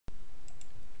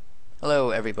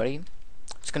Hello everybody.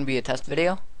 It's gonna be a test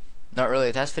video. Not really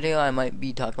a test video, I might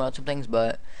be talking about some things,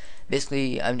 but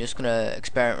basically I'm just gonna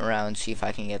experiment around, see if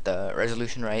I can get the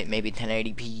resolution right, maybe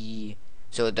 1080p,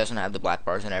 so it doesn't have the black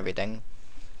bars and everything.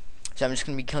 So I'm just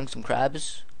gonna be killing some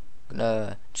crabs.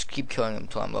 Gonna just keep killing them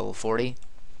until I'm level 40.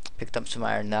 Picked up some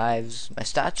iron knives. My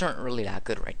stats aren't really that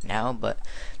good right now, but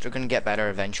they're gonna get better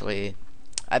eventually.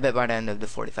 I bet by the end of the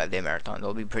 45-day marathon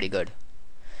they'll be pretty good.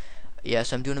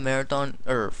 Yes, I'm doing a marathon,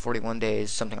 or 41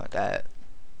 days, something like that.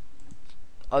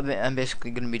 I'm basically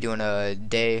going to be doing a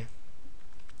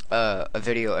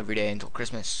video every day until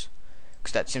Christmas,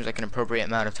 because that seems like an appropriate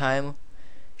amount of time.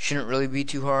 Shouldn't really be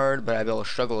too hard, but I will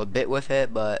struggle a bit with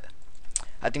it, but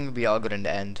I think it'll be all good in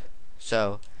the end.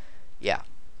 So, yeah.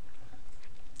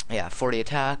 Yeah, 40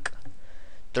 attack,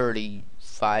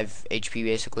 35 HP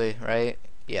basically, right?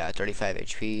 Yeah, 35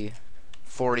 HP,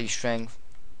 40 strength,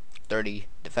 30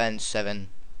 defense, 7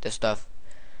 this stuff.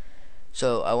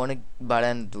 So I want to, by the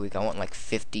end of the week, I want like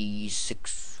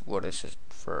 56, what is it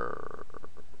for,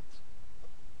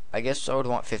 I guess I would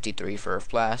want 53 for Earth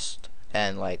Blast,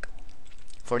 and like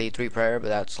 43 prayer, but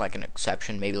that's like an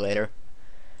exception, maybe later.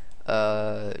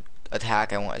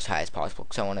 Attack I want as high as possible,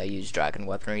 because I want to use dragon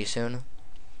weaponry soon.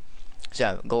 So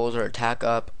yeah, goals are attack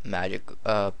up, magic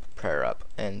up, prayer up,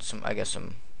 and some, I guess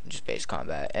some just base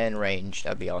combat, and range,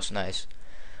 that'd be also nice.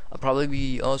 I'll probably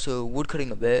be also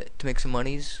woodcutting a bit to make some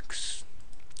monies, cause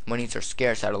monies are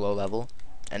scarce at a low level,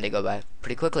 and they go by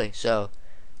pretty quickly. So,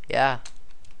 yeah.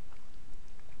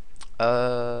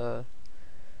 I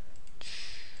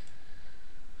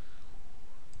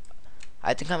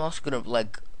think I'm also gonna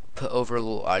like put over a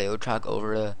little audio track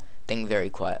over the thing, very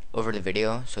quiet, over the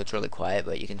video, so it's really quiet,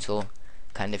 but you can still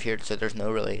kind of hear it. So there's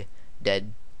no really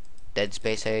dead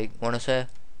space. I want to say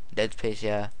dead space,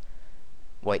 yeah.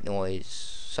 White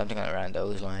noise, something around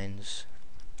those lines.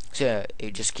 So yeah,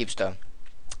 it just keeps the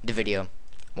video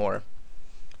more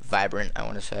vibrant, I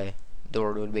want to say the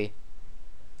word would be.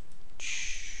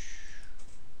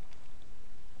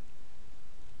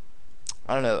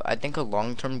 I don't know, I think a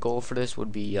long-term goal for this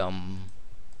would be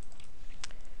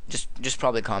just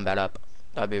probably combat up.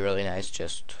 That'd be really nice.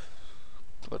 Just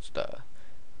what's the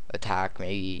attack,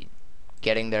 maybe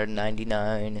getting there to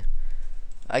 99.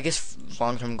 I guess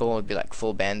long-term goal would be like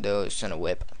full bandos and a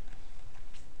whip.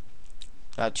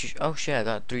 Oh shit, I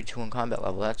got 3, 2, 1 combat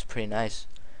level. That's pretty nice.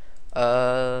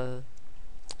 So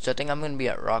I think I'm gonna be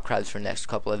at rock crabs for the next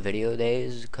couple of video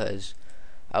days, because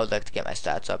I would like to get my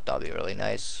stats up. That'll be really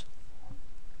nice.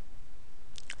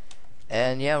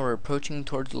 And yeah, we're approaching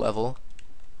towards the level.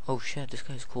 Oh shit, this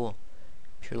guy's cool.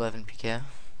 Pure 11 PK.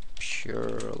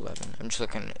 Pure 11. I'm just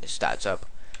looking at his stats up.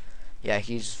 Yeah,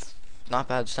 he's not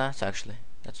bad stats actually.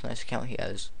 That's a nice account he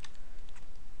has.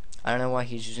 I don't know why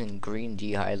he's using green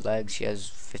D-hide legs. He has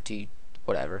 50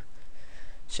 whatever.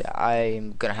 So yeah,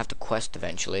 I'm gonna have to quest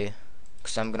eventually,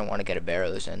 because I'm gonna want to get a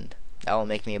barrows, and that will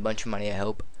make me a bunch of money. I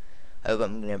hope I'm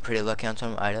gonna get pretty lucky on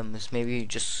some items. Maybe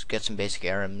just get some basic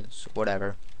errands,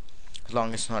 whatever, as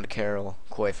long as it's not a Carol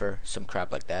Coifer, some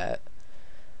crap like that.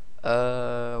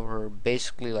 We're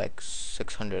basically like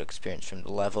 600 experience from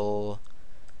the level.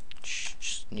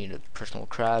 Just need a personal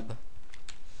crab.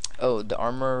 Oh, the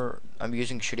armor, I'm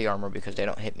using shitty armor because they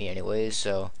don't hit me anyways,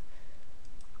 so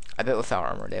I bet without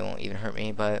armor they won't even hurt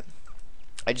me, but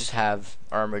I just have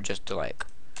armor just to like,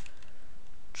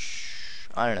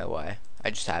 I don't know why, I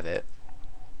just have it,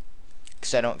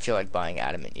 because I don't feel like buying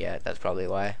adamant yet. That's probably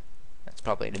why. That's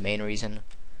probably the main reason.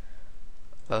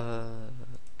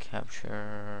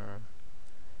 Capture,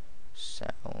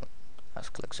 sound, mouse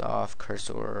clicks off,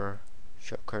 cursor,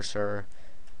 show cursor.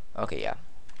 Okay, yeah.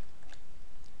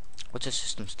 What's a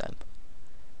system stamp?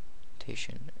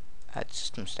 Add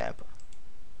system stamp.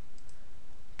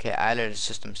 Okay, I added a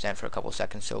system stamp for a couple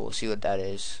seconds, so we'll see what that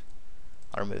is.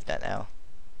 I'll remove that now.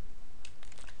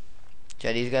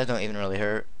 Yeah, these guys don't even really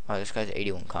hurt. Oh, this guy's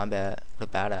 81 combat. What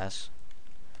a badass.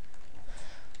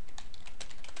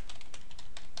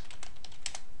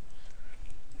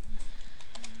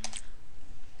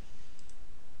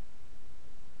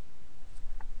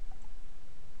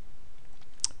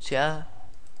 So yeah,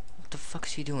 what the fuck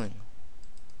is he doing?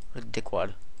 What a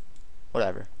dickwad.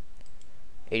 Whatever.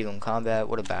 81 combat,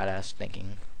 what a badass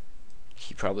thinking.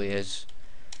 He probably is.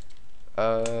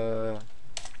 I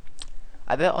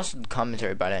bet also the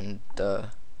commentary by then,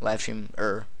 the live stream,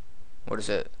 or what is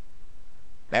it?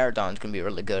 Marathon's gonna be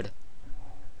really good.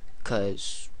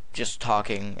 Cause just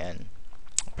talking and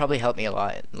probably help me a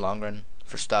lot in the long run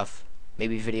for stuff.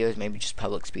 Maybe videos, maybe just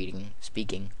public speaking.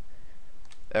 Feg.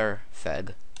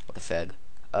 What a feg.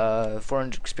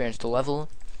 400 experience to level.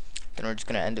 Then we're just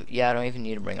gonna end up, yeah, I don't even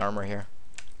need to bring armor here.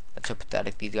 That's how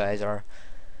pathetic these guys are.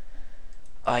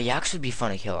 Yaks would be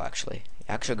fun to kill, actually.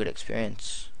 Yaks are a good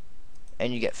experience.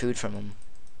 And you get food from them.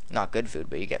 Not good food,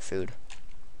 but you get food.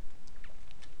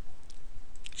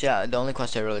 So yeah, the only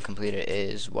quest I really completed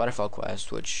is Waterfall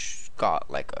quest, which got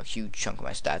like a huge chunk of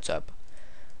my stats up.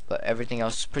 But everything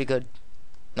else is pretty good.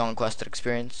 Non-quested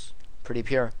experience, pretty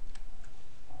pure.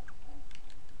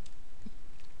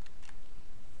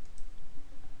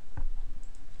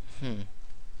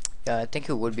 Yeah, I think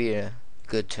it would be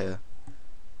good to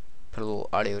put a little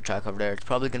audio track over there. It's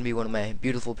probably gonna be one of my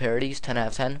beautiful parodies, 10 out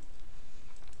of 10,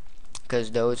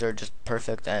 because those are just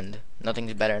perfect and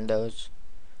nothing's better than those.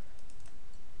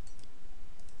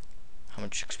 How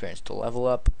much experience to level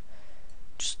up?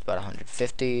 Just about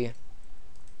 150.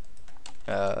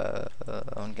 I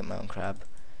want to get my own crab.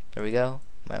 There we go.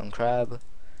 My own crab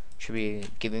should be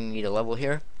giving me the level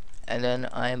here, and then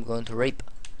I am going to rape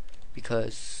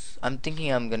because I'm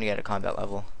thinking I'm gonna get a combat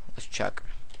level. Let's check.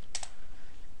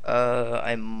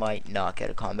 I might not get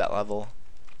a combat level.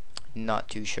 Not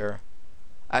too sure.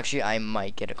 Actually, I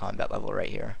might get a combat level right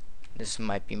here. This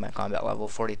might be my combat level.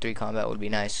 43 combat would be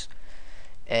nice.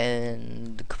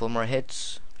 And a couple more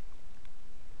hits.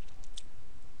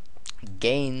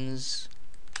 GAINZ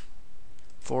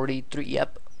 43.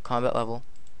 Yep, combat level.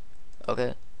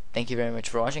 Okay. Thank you very much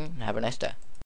for watching. Have a nice day.